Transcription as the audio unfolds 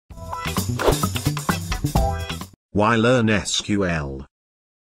Why Learn SQL?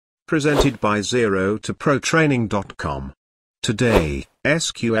 Presented by 0toprotraining.com. Today,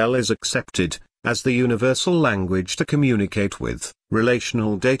 SQL is accepted as the universal language to communicate with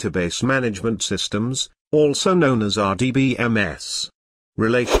relational database management systems, also known as RDBMS.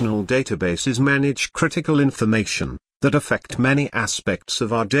 Relational databases manage critical information that affect many aspects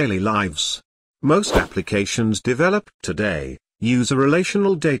of our daily lives. Most applications developed today use a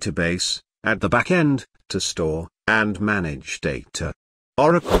relational database at the back end to store and manage data.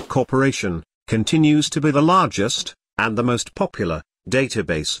 Oracle Corporation continues to be the largest and the most popular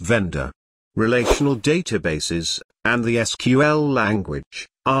database vendor. Relational databases and the SQL language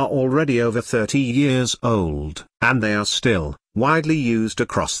are already over 30 years old, and they are still widely used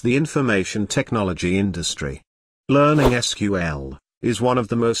across the information technology industry. Learning SQL is one of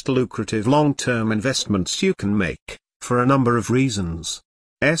the most lucrative long-term investments you can make, for a number of reasons.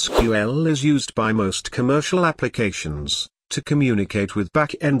 SQL is used by most commercial applications to communicate with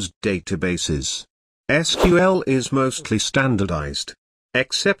back-end databases. SQL is mostly standardized.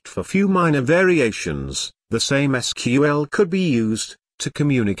 Except for few minor variations, the same SQL could be used to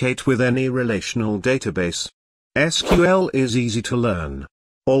communicate with any relational database. SQL is easy to learn.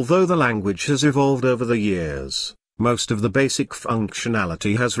 Although the language has evolved over the years, most of the basic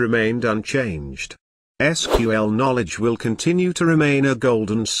functionality has remained unchanged. SQL knowledge will continue to remain a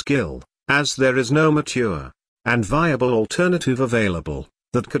golden skill, as there is no mature and viable alternative available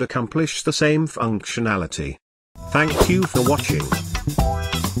that could accomplish the same functionality. Thank you for watching.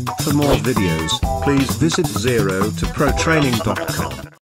 For more videos, please visit 0toprotraining.com.